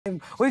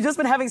We've just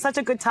been having such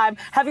a good time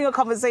having a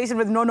conversation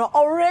with Nono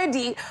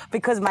already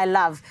because, my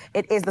love,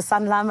 it is the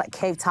Sanlam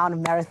Cape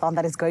Town Marathon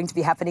that is going to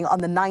be happening on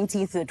the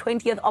 19th to the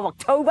 20th of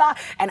October,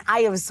 and I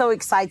am so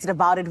excited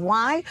about it.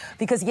 Why?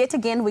 Because yet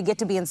again, we get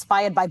to be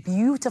inspired by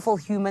beautiful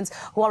humans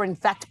who are in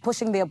fact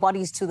pushing their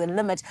bodies to the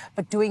limit,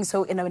 but doing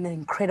so in an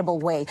incredible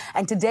way.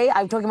 And today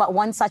I'm talking about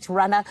one such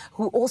runner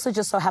who also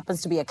just so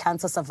happens to be a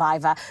cancer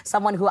survivor,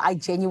 someone who I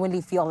genuinely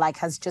feel like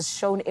has just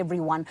shown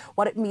everyone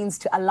what it means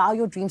to allow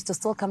your dreams to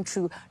still come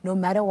true no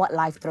matter what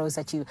life throws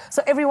at you.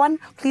 So everyone,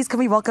 please can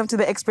we welcome to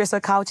the Expresso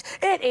couch,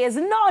 it is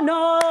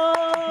Nono!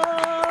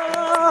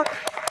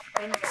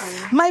 Thank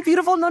you. My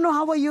beautiful Nono,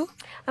 how are you?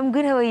 I'm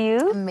good, how are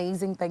you?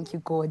 Amazing, thank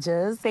you,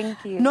 gorgeous.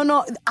 Thank you.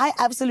 Nono, I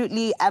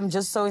absolutely am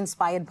just so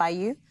inspired by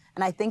you.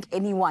 And I think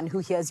anyone who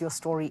hears your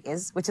story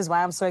is, which is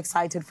why I'm so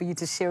excited for you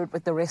to share it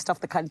with the rest of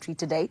the country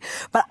today.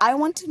 But I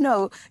want to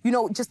know,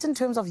 just in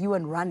terms of you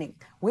and running,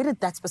 where did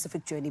that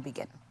specific journey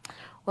begin?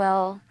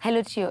 Well,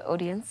 hello to your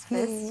audience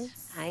first.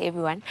 Yes. Hi,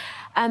 everyone.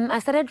 I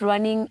started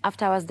running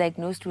after I was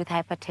diagnosed with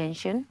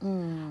hypertension.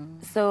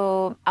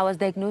 So I was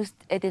diagnosed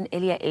at an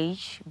earlier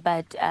age,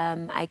 but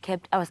I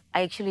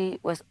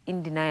actually was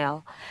in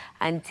denial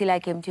until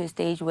I came to a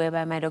stage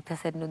whereby my doctor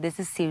said, no,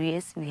 this is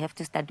serious. We have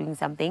to start doing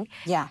something.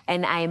 Yeah.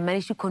 And I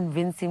managed to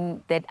convince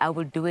him that I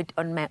will do it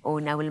on my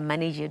own. I will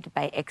manage it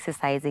by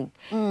exercising.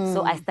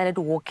 So I started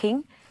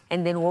walking,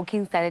 and then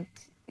walking started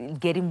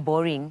getting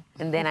boring,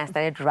 and then I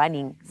started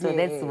running. So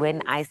that's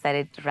when I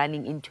started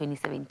running in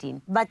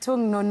 2017. But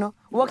no,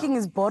 walking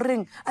is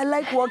boring. I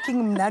like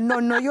walking.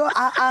 No,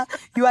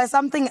 you are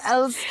something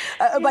else.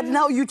 But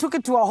now you took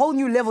it to a whole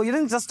new level. You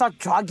didn't just start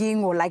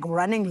jogging or like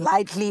running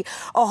lightly.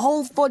 A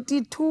whole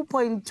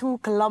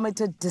 42.2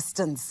 kilometer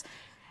distance.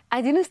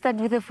 I didn't start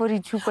with a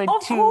 42.2.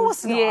 Of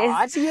course not.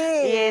 Yes.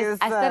 Yes.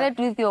 I started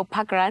with your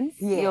park runs,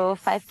 Yes. your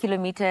 5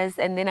 kilometers,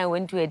 and then I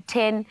went to a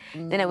 10,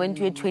 then I went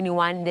to a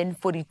 21, then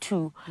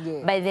 42.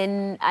 Yes. But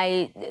then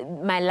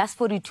my last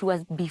 42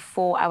 was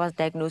before I was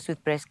diagnosed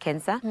with breast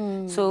cancer.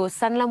 So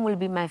Sanlam will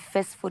be my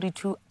first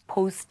 42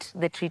 post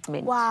the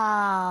treatment.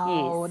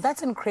 Wow, Yes.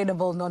 that's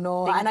incredible,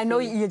 Nono. Thank and I know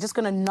you. you're just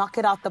going to knock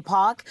it out the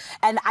park.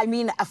 And I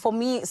mean, for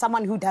me,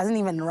 someone who doesn't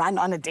even run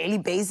on a daily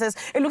basis,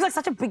 it looks like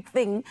such a big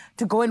thing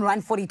to go and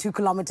run 42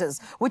 kilometers,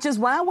 which is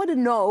why I want to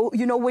know,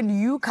 when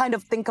you kind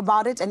of think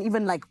about it, and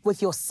even like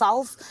with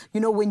yourself,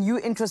 when you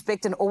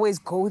introspect and always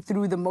go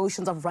through the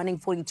motions of running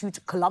 42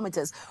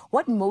 kilometers,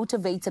 what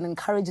motivates and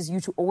encourages you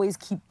to always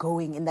keep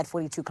going in that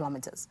 42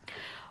 kilometers?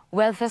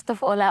 Well, first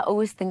of all, I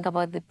always think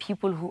about the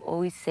people who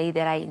always say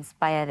that I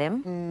inspire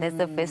them. That's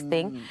the first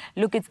thing.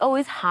 Look, it's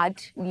always hard,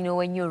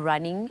 when you're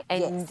running.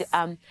 And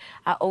Yes.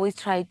 I always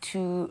try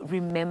to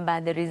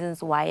remember the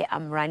reasons why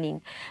I'm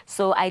running.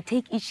 So I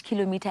take each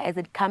kilometer as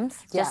it comes,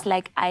 just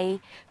like I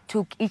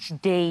took each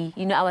day.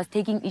 I was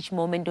taking each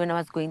moment when I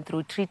was going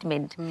through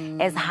treatment,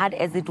 as hard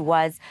as it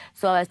was.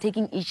 So I was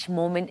taking each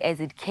moment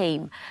as it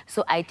came.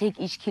 So I take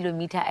each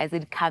kilometer as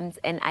it comes,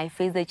 and I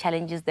face the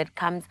challenges that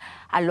comes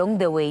along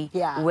the way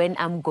when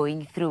I'm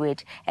going through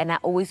it. And I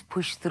always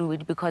push through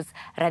it, because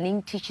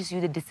running teaches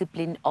you the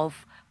discipline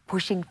of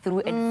pushing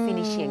through and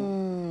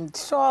finishing.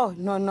 Sure,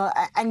 no.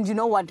 And you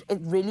know what? It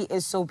really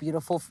is so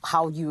beautiful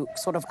how you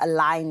sort of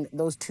align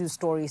those two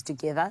stories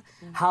together.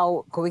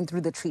 How going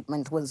through the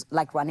treatment was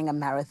like running a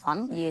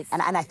marathon. Yes.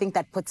 And I think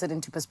that puts it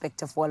into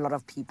perspective for a lot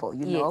of people,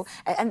 you know.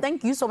 And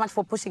thank you so much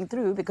for pushing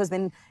through, because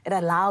then it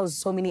allows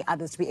so many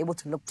others to be able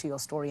to look to your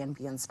story and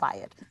be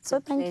inspired.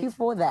 So thank you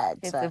for that.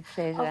 It's a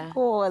pleasure. Of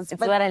course.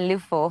 It's what I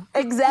live for.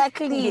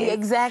 Exactly, Yes.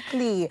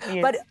 exactly.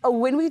 Yes. But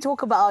when we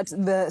talk about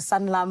the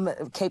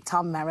Sanlam Cape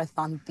Town Marathon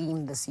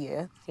theme this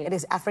year, it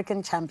is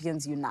African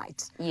Champions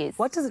Unite. Yes.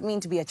 What does it mean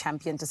to be a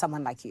champion to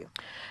someone like you?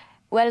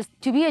 Well,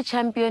 to be a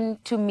champion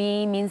to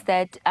me means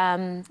that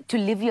to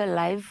live your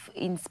life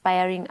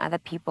inspiring other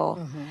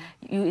people.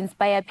 You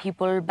inspire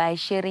people by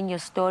sharing your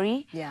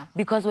story. Yeah.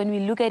 Because when we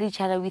look at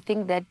each other, we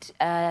think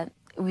that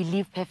we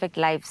live perfect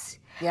lives.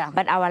 Yeah.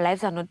 But our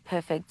lives are not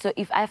perfect. So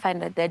if I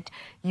find out that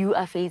you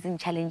are facing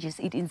challenges,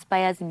 it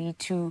inspires me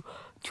to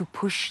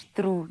push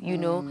through,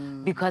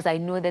 because I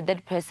know that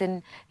that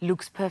person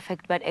looks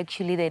perfect, but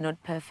actually they're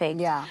not perfect.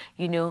 Yeah.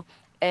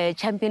 A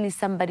champion is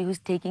somebody who's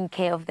taking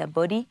care of their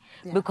body,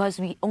 because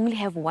we only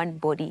have one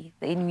body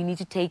and we need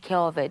to take care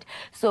of it.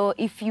 So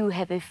if you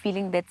have a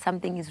feeling that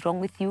something is wrong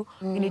with you,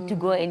 you need to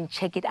go and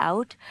check it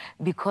out,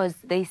 because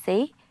they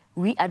say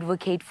we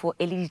advocate for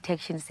early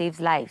detection saves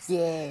lives.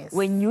 Yes.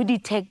 When you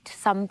detect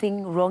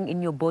something wrong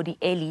in your body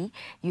early,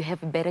 you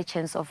have a better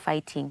chance of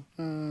fighting.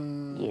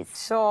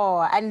 Yes.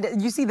 Sure.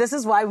 And you see, this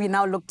is why we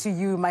now look to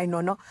you, my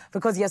Nono,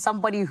 because you're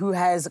somebody who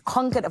has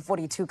conquered a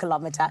 42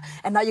 kilometer,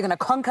 and now you're going to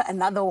conquer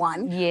another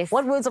one. Yes.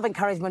 What words of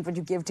encouragement would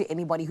you give to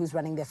anybody who's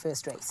running their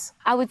first race?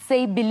 I would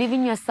say believe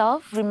in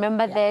yourself.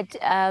 Remember that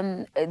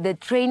the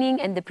training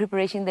and the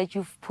preparation that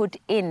you've put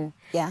in,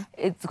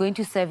 it's going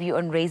to serve you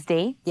on race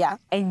day. Yeah.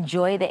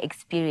 Enjoy the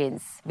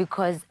experience,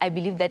 because I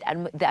believe that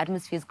the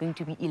atmosphere is going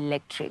to be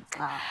electric.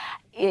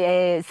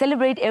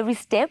 Celebrate every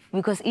step,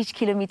 because each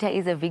kilometer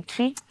is a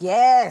victory.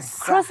 Yes.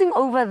 Crossing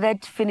over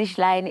that finish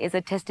line is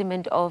a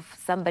testament of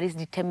somebody's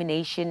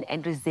determination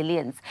and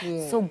resilience.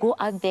 Yes. So go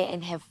out there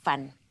and have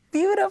fun.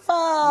 Beautiful.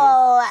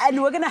 Yes.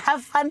 And we're going to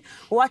have fun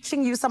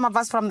watching you, some of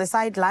us from the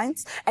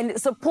sidelines, and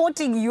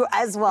supporting you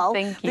as well.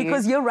 Thank you.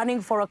 Because you're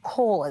running for a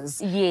cause.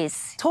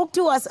 Yes. Talk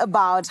to us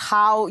about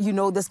how, you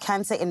know, this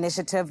cancer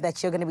initiative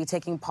that you're going to be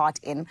taking part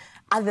in,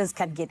 others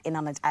can get in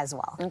on it as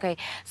well. Okay.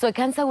 So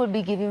CANSA will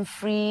be giving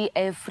free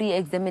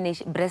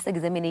examination, breast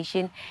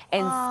examination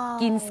and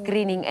skin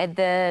screening at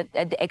the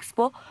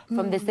expo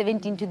from the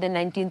 17th to the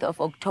 19th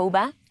of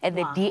October at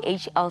the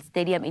DHL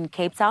Stadium in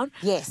Cape Town.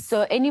 Yes.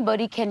 So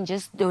anybody can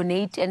just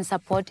donate and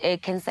support a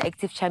cancer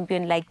active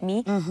champion like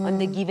me on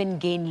the Give and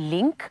Gain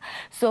link.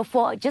 So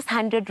for just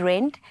 100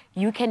 Rand,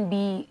 you can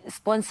be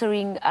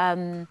sponsoring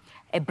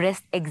a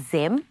breast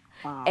exam,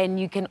 and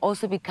you can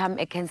also become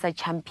a cancer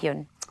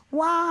champion.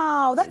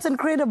 Wow, that's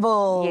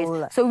incredible.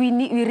 Yes. So we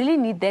really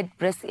need that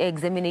breast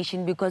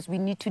examination, because we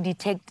need to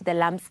detect the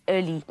lumps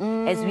early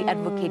as we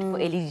advocate for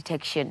early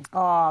detection.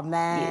 Oh,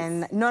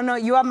 man. Yes. No,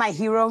 you are my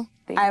hero.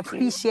 I Thank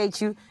appreciate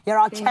you. You're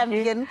our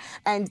champion.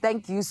 And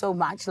thank you so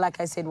much,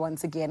 like I said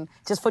once again,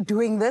 just for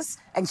doing this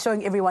and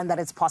showing everyone that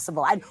it's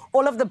possible. And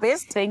all of the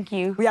best. Thank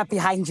you. We are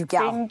behind you,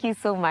 Gal. Thank you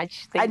so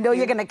much. I know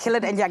you're going to kill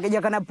it, and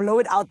you're going to blow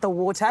it out the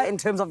water in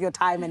terms of your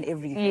time and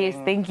everything. Yes,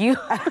 thank you.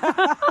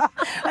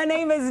 Her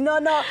name is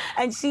Nono,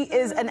 and she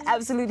is an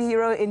absolute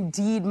hero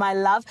indeed, my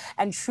love.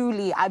 And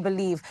truly, I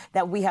believe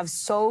that we have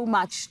so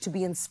much to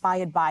be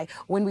inspired by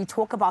when we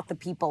talk about the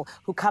people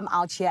who come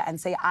out here and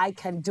say, I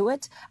can do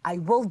it, I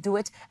will do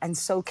it, and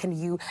so can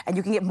you. And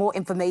you can get more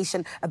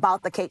information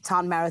about the Cape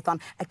Town Marathon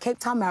at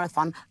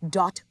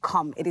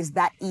capetownmarathon.com. It is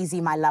that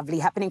easy, my lovely.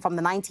 Happening from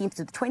the 19th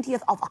to the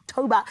 20th of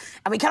October.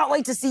 And we cannot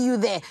wait to see you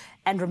there.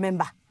 And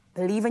remember,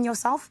 believe in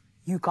yourself.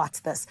 You got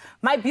this.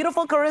 My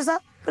beautiful Carissa,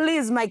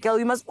 please, my girl,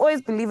 you must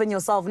always believe in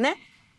yourself, ne?